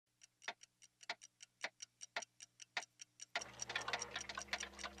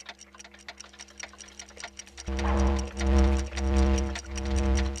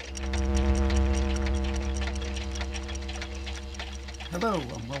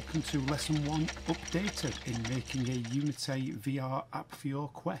welcome to Lesson 1 Updated in making a Unity VR app for your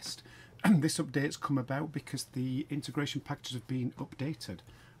Quest. This update's come about because the integration packages have been updated.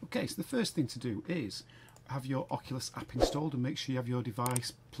 Okay, so the first thing to do is have your Oculus app installed and make sure you have your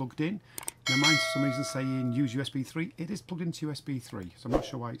device plugged in. Now mine's for some reason saying use USB 3. It is plugged into USB 3, so I'm not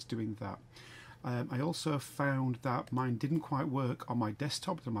sure why it's doing that. I also found that mine didn't quite work on my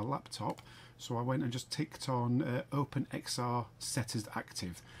desktop, on my laptop, so I went and just ticked on Open XR set as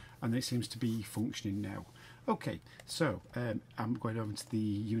active, and it seems to be functioning now. Okay, so I'm going over to the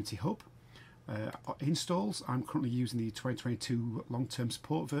Unity Hub. Installs, I'm currently using the 2022 long-term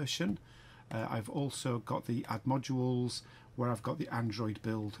support version. I've also got the add modules where I've got the Android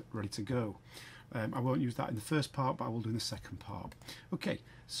build ready to go. I won't use that in the first part, but I will do in the second part. Okay,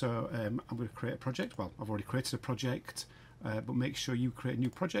 so I'm going to create a project. Well, I've already created a project, but make sure you create a new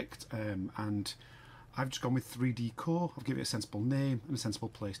project. And I've just gone with 3D Core. I've given it a sensible name and a sensible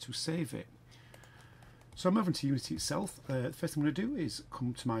place to save it. So I'm over to Unity itself. The first thing I'm going to do is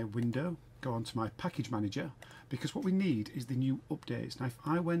come to my window, go onto my package manager, because what we need is the new updates. Now, if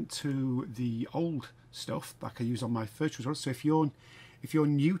I went to the old stuff like I use on my virtual world, so if you're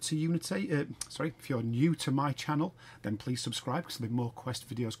new to Unity, if you're new to my channel, then please subscribe because there'll be more Quest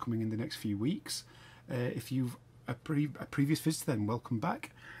videos coming in the next few weeks. If you've a previous visitor, then welcome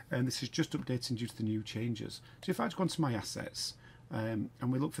back. And this is just updating due to the new changes. So if I just go onto my assets and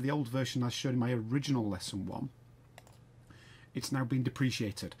we look for the old version as shown in my original lesson 1, it's now been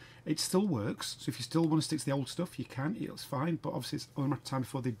depreciated. It still works, so if you still want to stick to the old stuff, you can, it's fine, but obviously it's only a matter of time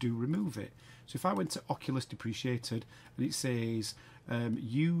before they do remove it. So if I went to Oculus depreciated and it says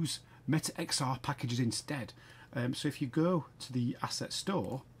use Meta XR packages instead, so if you go to the asset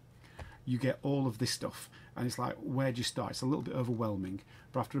store, you get all of this stuff, and it's like, where do you start? It's a little bit overwhelming,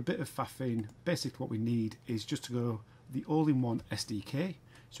 but after a bit of faffing, basically what we need is just to go the All-in-One SDK,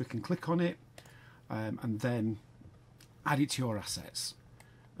 so we can click on it and then add it to your assets.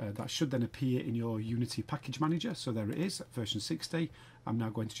 That should then appear in your Unity package manager. So there it is, version 60. I'm now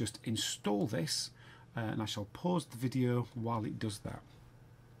going to just install this and I shall pause the video while it does that.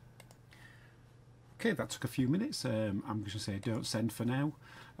 Okay, that took a few minutes. I'm going to say don't send for now.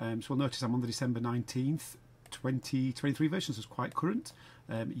 So we'll notice I'm on the December 19th 2023 version, so it's quite current.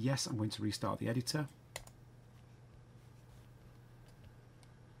 Yes, I'm going to restart the editor.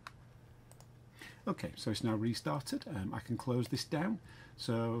 Okay, so it's now restarted. I can close this down.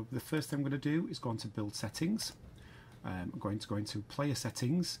 So the first thing I'm going to do is go on to build settings. I'm going to go into player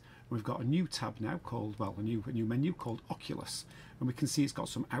settings. We've got a new tab now called, well, a new menu called Oculus, and we can see it's got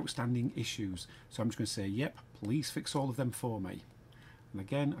some outstanding issues. So I'm just going to say, yep, please fix all of them for me. And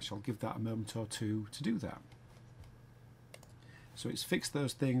again, I shall give that a moment or two to do that. So it's fixed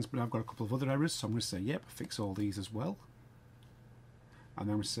those things, but I've got a couple of other errors. So I'm going to say, yep, fix all these as well. And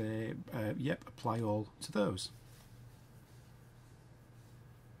then we say, yep, apply all to those.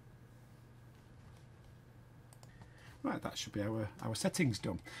 Right, that should be our settings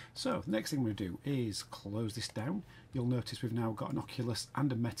done. So the next thing we're going to do is close this down. You'll notice we've now got an Oculus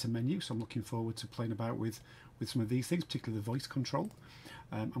and a Meta menu, so I'm looking forward to playing about with some of these things, particularly the voice control.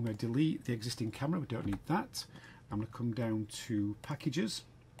 I'm going to delete the existing camera, we don't need that. I'm going to come down to packages.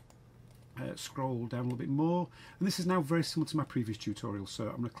 Scroll down a little bit more, and this is now very similar to my previous tutorial. So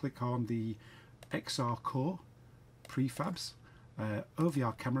I'm going to click on the XR Core prefabs,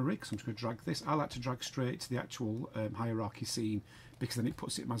 OVR Camera rig. So I'm just going to drag this. I like to drag straight to the actual hierarchy scene because then it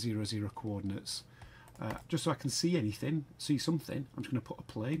puts it in my 0, 0 coordinates. Just so I can see something, I'm just going to put a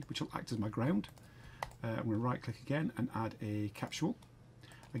plane which will act as my ground. I'm going to right click again and add a capsule.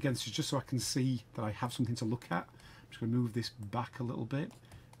 Again, this is just so I can see that I have something to look at. I'm just going to move this back a little bit.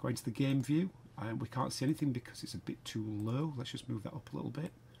 Go into the game view, we can't see anything because it's a bit too low. Let's just move that up a little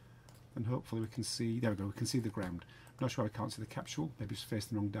bit, and hopefully we can see, there we go, we can see the ground. I'm not sure I can't see the capsule, maybe it's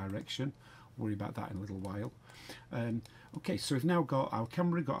facing the wrong direction. I'll worry about that in a little while. Okay, so we've now got our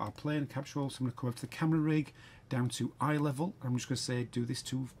camera rig, got our plane capsule, so I'm going to come over to the camera rig, down to eye level. I'm just going to say do this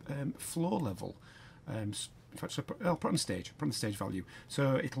to floor level. In fact, so I'll put on stage value,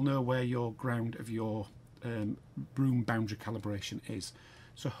 so it'll know where your ground of your room boundary calibration is.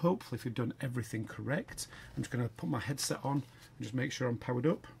 So hopefully if you've done everything correct, I'm just going to put my headset on and just make sure I'm powered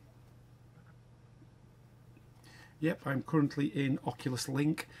up. Yep, I'm currently in Oculus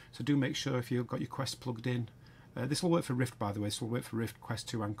Link, so do make sure if you've got your Quest plugged in. This will work for Rift, by the way, so will work for Rift, Quest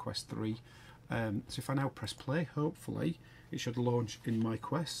 2 and Quest 3. So if I now press play, hopefully it should launch in my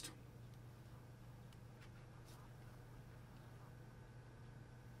Quest.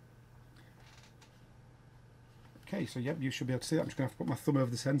 Okay, so yep, you should be able to see that. I'm just going to have to put my thumb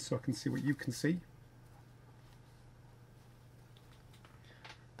over the sensor so I can see what you can see.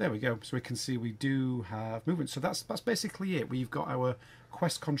 There we go. So we can see we do have movement. So that's basically it. We've got our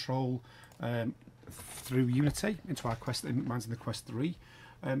Quest control through Unity into our Quest. Mine's in the Quest 3.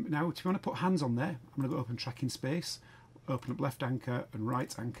 Now, if you want to put hands on there, I'm going to go open tracking space, open up left anchor and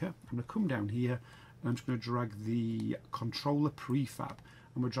right anchor. I'm going to come down here and I'm just going to drag the controller prefab.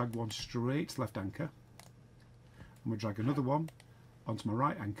 I'm going to drag one straight to left anchor. I'm going to drag another one onto my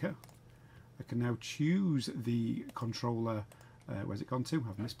right anchor. I can now choose the controller. Where's it gone to?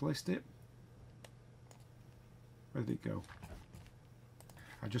 I've misplaced it. Where did it go?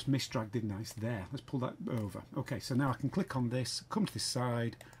 I just misdragged, didn't I? It's there. Let's pull that over. Okay, so now I can click on this, come to this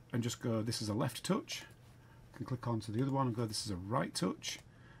side, and just go, this is a left touch. I can click onto the other one and go, this is a right touch.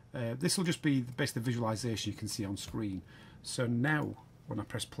 This will just be basically the visualization you can see on screen. So now, when I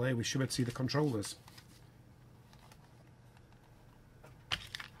press play, we should be able to see the controllers.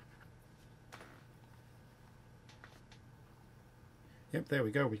 Yep, there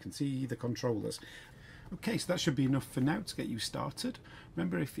we go. We can see the controllers. Okay, so that should be enough for now to get you started.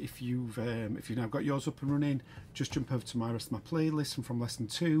 Remember, if you've now got yours up and running, just jump over to my rest of my playlist, and from lesson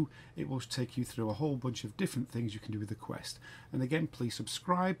 2, it will take you through a whole bunch of different things you can do with the Quest. And again, please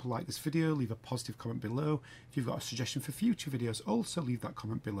subscribe, like this video, leave a positive comment below. If you've got a suggestion for future videos, also leave that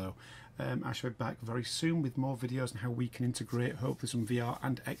comment below. I shall be back very soon with more videos on how we can integrate, hopefully, some VR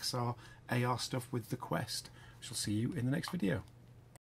and XR, AR stuff with the Quest. We shall see you in the next video.